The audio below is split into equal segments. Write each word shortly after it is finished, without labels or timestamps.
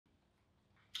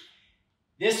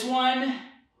This one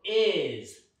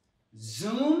is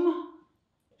Zoom,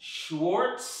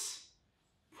 Schwartz,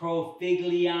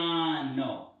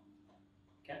 Profigliano.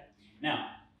 Okay. Now,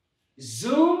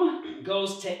 Zoom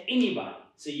goes to anybody.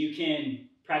 So you can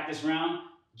practice round,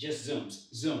 just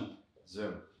zooms. Zoom.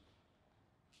 Zoom.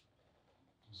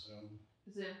 Zoom.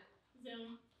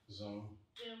 Zoom. Zoom. Zoom.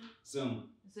 Zoom.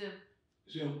 Zoom. Zoom.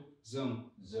 Zoom.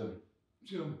 Zoom. Zoom.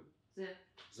 Zoom.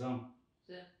 Zoom.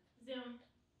 Zoom.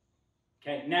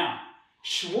 Okay, now,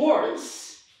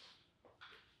 Schwartz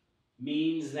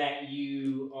means that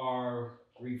you are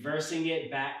reversing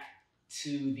it back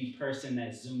to the person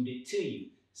that zoomed it to you.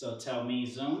 So tell me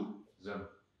Zoom. Zoom.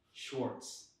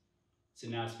 Schwartz. So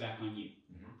now it's back on you.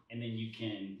 And then you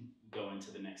can go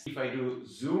into the next. If I do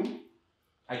Zoom,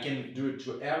 I can do it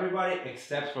to everybody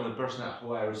except for the person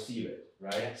who I receive it,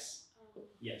 right? Yes.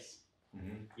 Yes.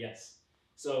 Yes.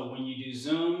 So when you do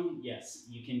Zoom, yes,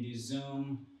 you can do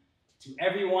Zoom to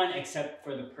everyone except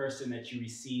for the person that you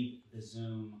receive the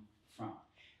Zoom from.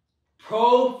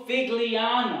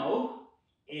 Profigliano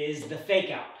is the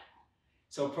fake out.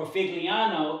 So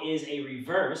Profigliano is a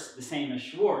reverse, the same as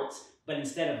Schwartz, but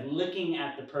instead of looking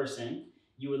at the person,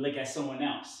 you would look at someone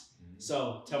else.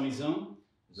 So tell me Zoom.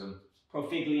 Zoom.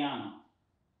 Profigliano.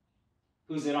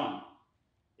 Who's it on?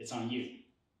 It's on you.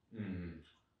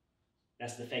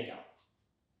 That's the fake out.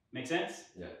 Make sense?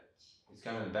 Yeah. It's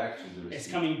coming back to the receiver. It's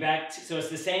coming back to, so it's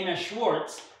the same as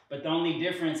Schwartz, but the only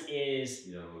difference is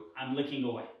I'm looking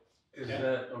away. Is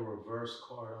that a reverse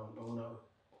card on Uno?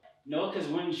 No, because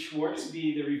wouldn't Schwartz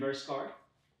be the reverse card?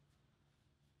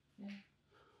 Yeah.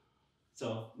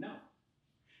 So, no.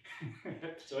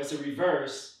 So it's a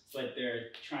reverse, but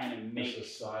they're trying to make...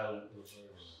 It's a silent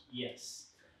reverse.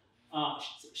 Yes.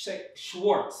 Say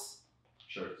Schwartz.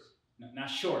 Shirts. No, not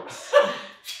shorts.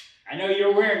 I know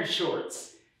you're wearing shorts.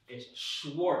 It's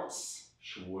Schwartz.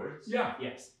 Schwartz? Yeah.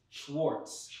 Yes.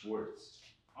 Schwartz. Schwartz.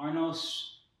 Arnold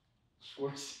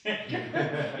Schwartz.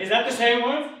 Is that the same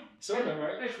one? Sort of,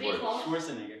 right? Schwartz.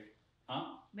 Schwarzenegger.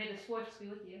 Huh? May the Schwartz be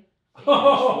with you.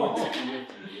 Oh!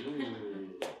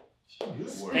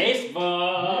 Schwartz.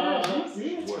 Facebook.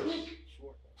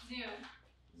 Schwartz. Zoom.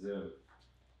 Zoom.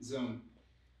 Zoom.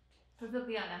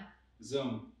 Profigliano.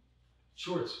 Zoom.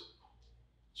 Schwartz.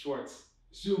 Schwartz.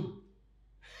 Zoom.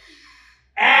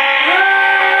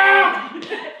 Ah!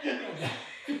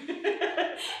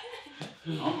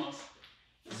 Almost.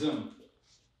 Zoom.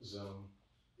 Zoom.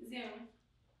 Zoom.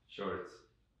 Shorts.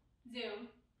 Zoom.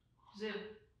 Zoom.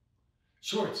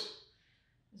 Schwartz.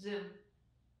 Zoom.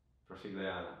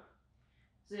 Profigliano.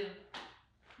 Zoom.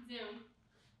 Zoom.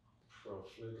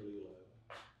 Profigliano.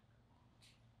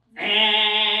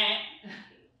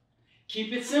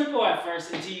 Keep it simple at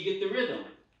first until you get the rhythm.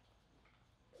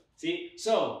 See?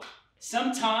 So,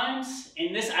 sometimes,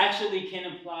 and this actually can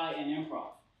apply in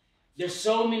improv, there's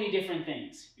so many different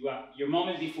things. You have your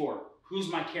moment before. Who's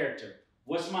my character?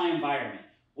 What's my environment?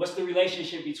 What's the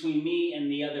relationship between me and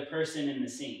the other person in the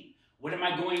scene? What am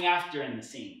I going after in the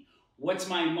scene? What's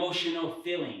my emotional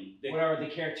feeling? What are the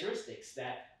characteristics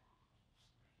that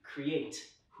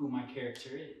create who my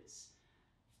character is?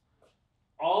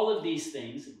 All of these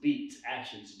things, beats,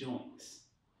 actions, doings,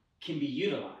 can be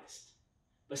utilized.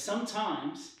 But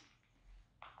sometimes,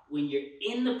 when you're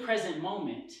in the present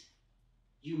moment,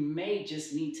 you may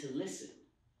just need to listen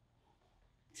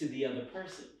to the other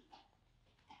person.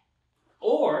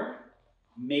 Or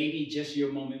maybe just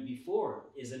your moment before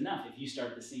is enough if you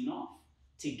start the scene off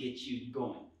to get you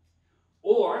going.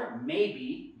 Or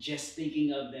maybe just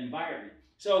thinking of the environment.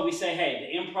 So we say, hey,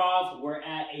 the improv, we're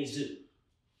at a zoo.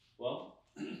 Well,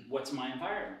 what's my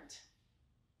environment?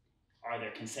 Are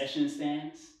there concession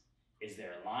stands? Is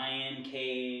there a lion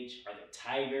cage? Are there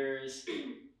tigers?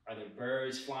 Are there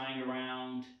birds flying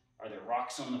around? Are there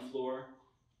rocks on the floor?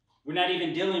 We're not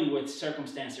even dealing with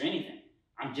circumstance or anything.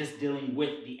 I'm just dealing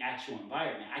with the actual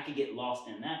environment. I could get lost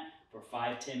in that for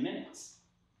 5-10 minutes.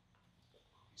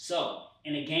 So,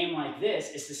 in a game like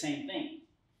this, it's the same thing.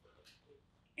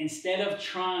 Instead of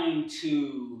trying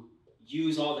to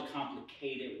use all the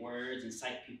complicated words and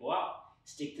psych people out,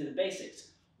 stick to the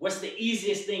basics. What's the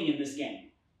easiest thing in this game?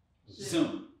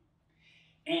 Zoom.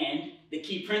 And the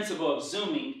key principle of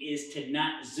zooming is to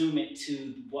not zoom it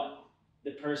to what?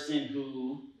 The person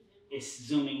who is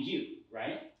zooming you,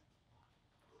 right?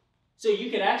 So you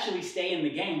could actually stay in the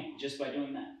game just by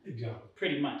doing that. Exactly.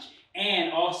 Pretty much.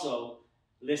 And also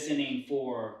listening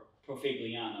for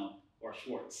Profigliano or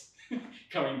Schwartz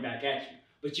coming back at you.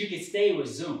 But you could stay with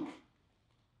Zoom.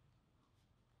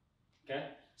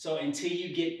 Okay? So until you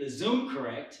get the Zoom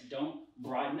correct, don't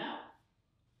broaden out.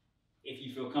 If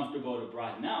you feel comfortable to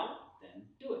broaden out, then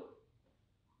do it.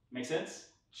 Make sense?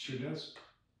 Sure does.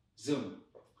 Zoom.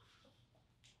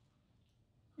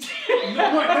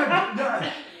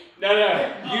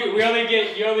 No. We only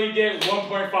get. You only get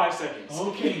 1.5 seconds.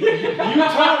 Okay. You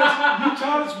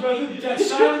taught us, brother, that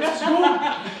silence is gold.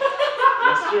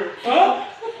 That's true. Huh?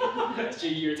 That's true.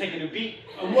 You're taking a beat.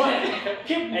 What?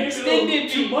 Extended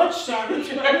too beat. much silence.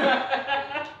 Hey,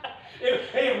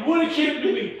 it would have came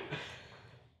to me.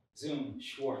 Zoom,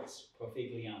 Schwartz,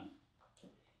 Profigliano.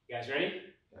 You guys ready?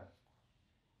 Yeah.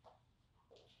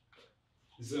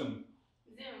 Zoom.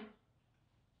 Zoom.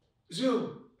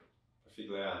 Zoom.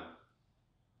 Profigliano.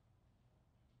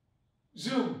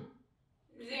 Zoom.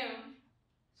 Zoom.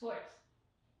 Schwartz.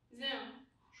 Zoom.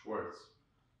 Schwartz.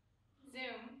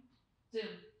 Zoom.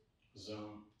 Zoom.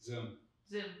 Zoom. Zoom.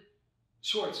 Zoom.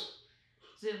 Schwartz.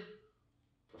 Zoom.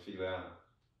 Profigliano.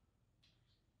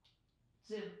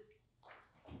 Zoom.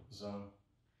 Zoom.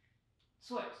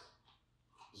 Schwartz.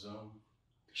 Zoom.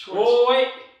 Oh,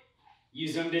 wait. You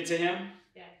zoomed it to him?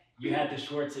 Yeah. You had to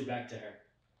Schwartz it back to her.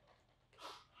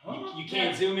 Huh? You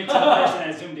can't zoom it to the person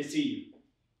that zoomed it to you.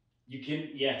 You can,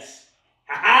 yes.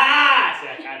 Ha ha! See,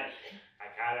 I got it.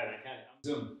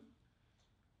 Zoom.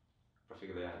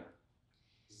 Profigliano.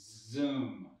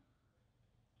 Zoom.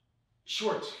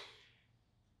 Schwartz.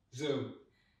 Zoom.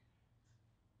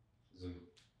 Zoom.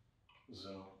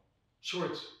 Zoom.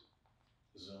 Schwartz.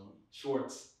 Zoom.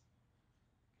 Schwartz.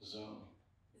 Zoom.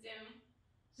 Zoom.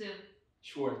 Zoom.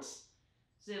 Schwartz.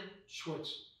 Zoom.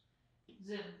 Schwartz.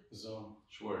 Zoom. Zoom.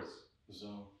 Schwartz.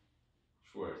 Zoom.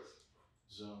 Schwartz.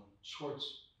 Zoom.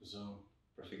 Schwartz. Zoom.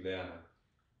 Profigliano.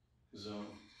 Zoom.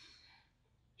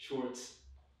 Schwartz.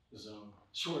 Zoom.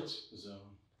 Schwartz.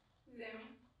 Zoom.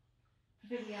 Zoom.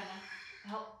 Profigliano.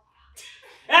 Help.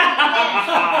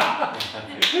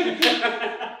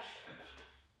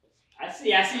 I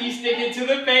see you sticking to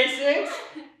the basics.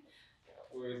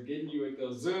 We're getting you with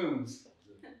those zooms.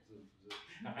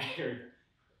 I heard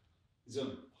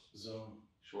zoom. Zoom.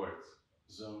 Schwartz.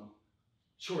 Zoom.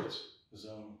 Schwartz.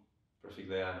 Zoom.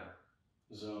 Profigliano.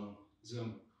 Zoom.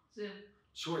 Zoom. Zoom.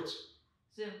 Schwartz.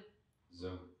 Zoom.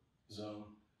 Zoom.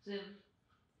 Zoom. Zoom.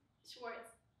 Schwartz.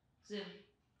 Zoom.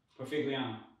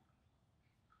 Profigliano.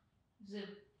 Zoom.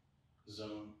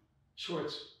 Zoom.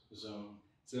 Schwartz. Zoom.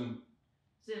 Zoom.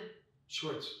 Zoom.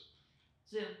 Schwartz.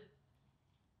 Zoom.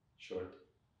 Short.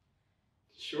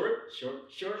 Short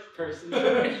person.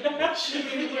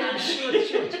 Profigliano.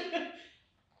 Short.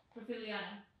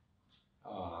 Profigliano.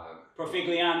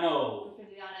 Profigliano.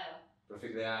 Profigliano.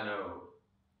 Profigliano.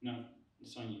 No,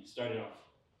 it's on you. Start it off.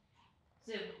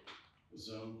 Zoom.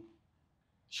 Zoom.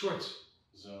 Schwartz.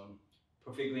 Zoom.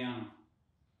 Profigliano.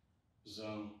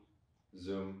 Zoom.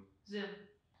 Zoom. Zoom.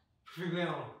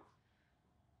 Profigliano.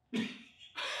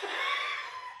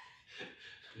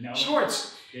 No.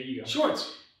 Schwartz. There you go.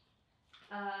 Schwartz.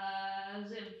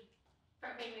 Zoom.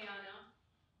 Profigliano.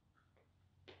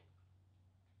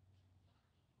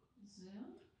 Zoom?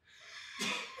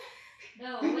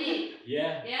 No, wait.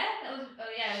 Yeah. Yeah? That was, oh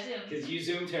yeah, Zoom. Because you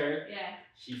zoomed her. Yeah.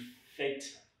 She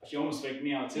almost faked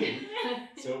me out too.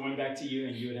 So it went back to you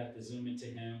and you would have to zoom it to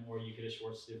him, or you could have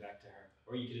Schwartzed it back to her.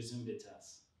 Or you could have zoomed it to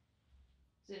us.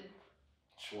 Zoom.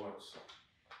 Schwartz.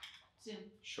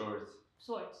 Zoom. Short.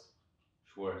 Schwartz.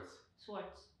 Schwartz.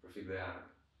 Schwartz. Profigliano.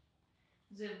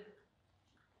 Zoom.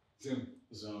 Zoom.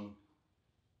 Zoom.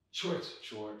 Schwartz.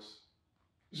 Schwartz.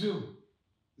 Zoom.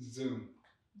 Zoom.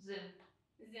 Zoom.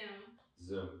 Zoom.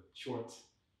 Zoom. Schwartz.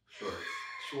 Short.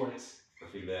 Schwartz.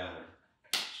 Profigliano.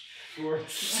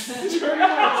 Schwartz. I'm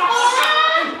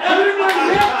hurting my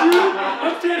neck, dude.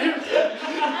 I'm dead here.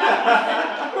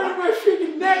 I'm hurting my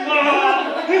freaking neck.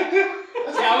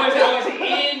 See, I was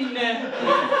in the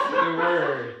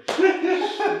word.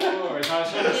 Schwartz. I was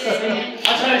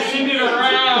trying to send it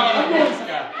around. This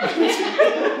guy.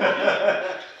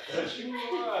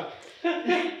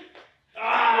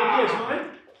 Okay, it's mine?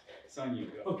 It's on you.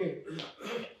 Go. Okay.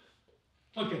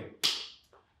 Okay.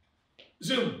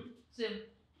 Zoom. Zoom.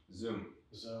 Zoom.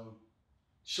 Zoom.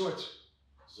 Schwartz.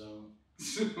 Zoom.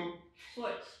 Zoom.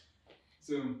 Schwartz.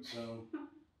 Zoom. Zoom.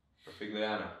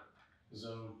 Profigliano.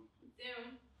 Zoom.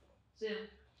 Zoom. Zoom.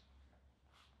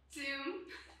 Zoom.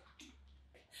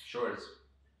 Shorts.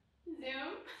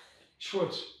 Zoom.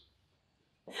 Schwartz.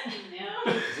 No.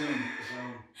 Zoom.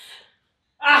 Zoom.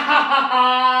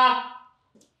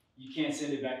 You can't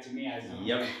send it back to me. I zoom.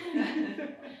 Yep.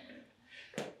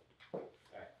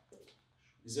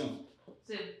 Zoom.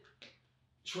 Zoom.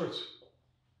 Schwartz.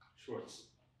 Schwartz.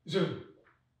 Zoom.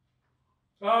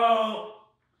 Oh.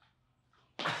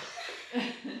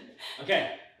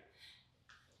 Okay.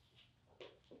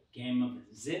 Game of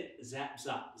zip, zap,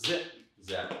 zop, zip.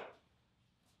 Zap. I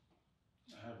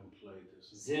haven't played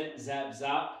this. Zip, zap,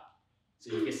 zop.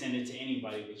 So you can send it to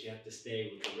anybody, but you have to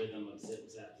stay with the rhythm of zip,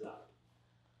 zap, zap.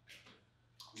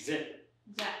 Zip,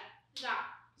 Zap. Zap.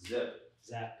 Zip.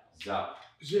 zap, Zap.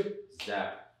 Zip.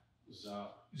 Zap.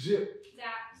 Zap. Zip.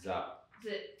 Zap. Zap.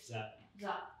 Zip. zap,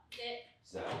 Zap. Zip.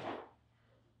 Zap.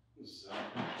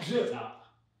 Zap. Zip. zap.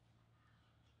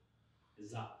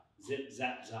 Zap. Zip,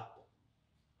 zap, zap.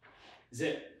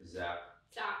 Zip, Zap.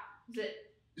 Zap. Zip.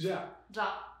 Zap.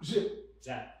 Zap. Zip.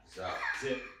 zap, Zap.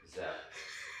 zip, Zap.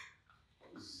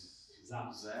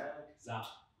 zap, Zap. zap.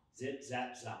 Zip,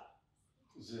 zap, zap.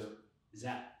 Zip.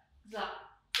 Zap, Zap.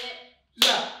 Zip.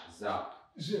 Zap. Zap.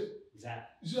 Zip. zap,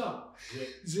 Zap. zip.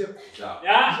 Zip. Zap.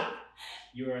 Ah!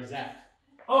 You are a zap.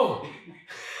 Oh.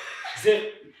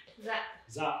 Zip, Zap.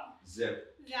 zap,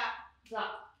 Zip. Zap.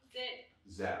 Zap. Zip.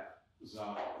 Zap.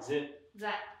 Zap. zip,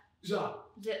 Zap. Zap.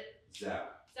 Zip.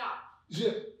 Zap. Zap.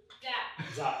 Zip.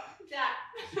 Zap. zap. Zap.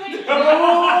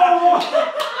 Oh!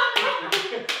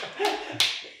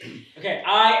 Okay,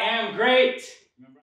 I am great.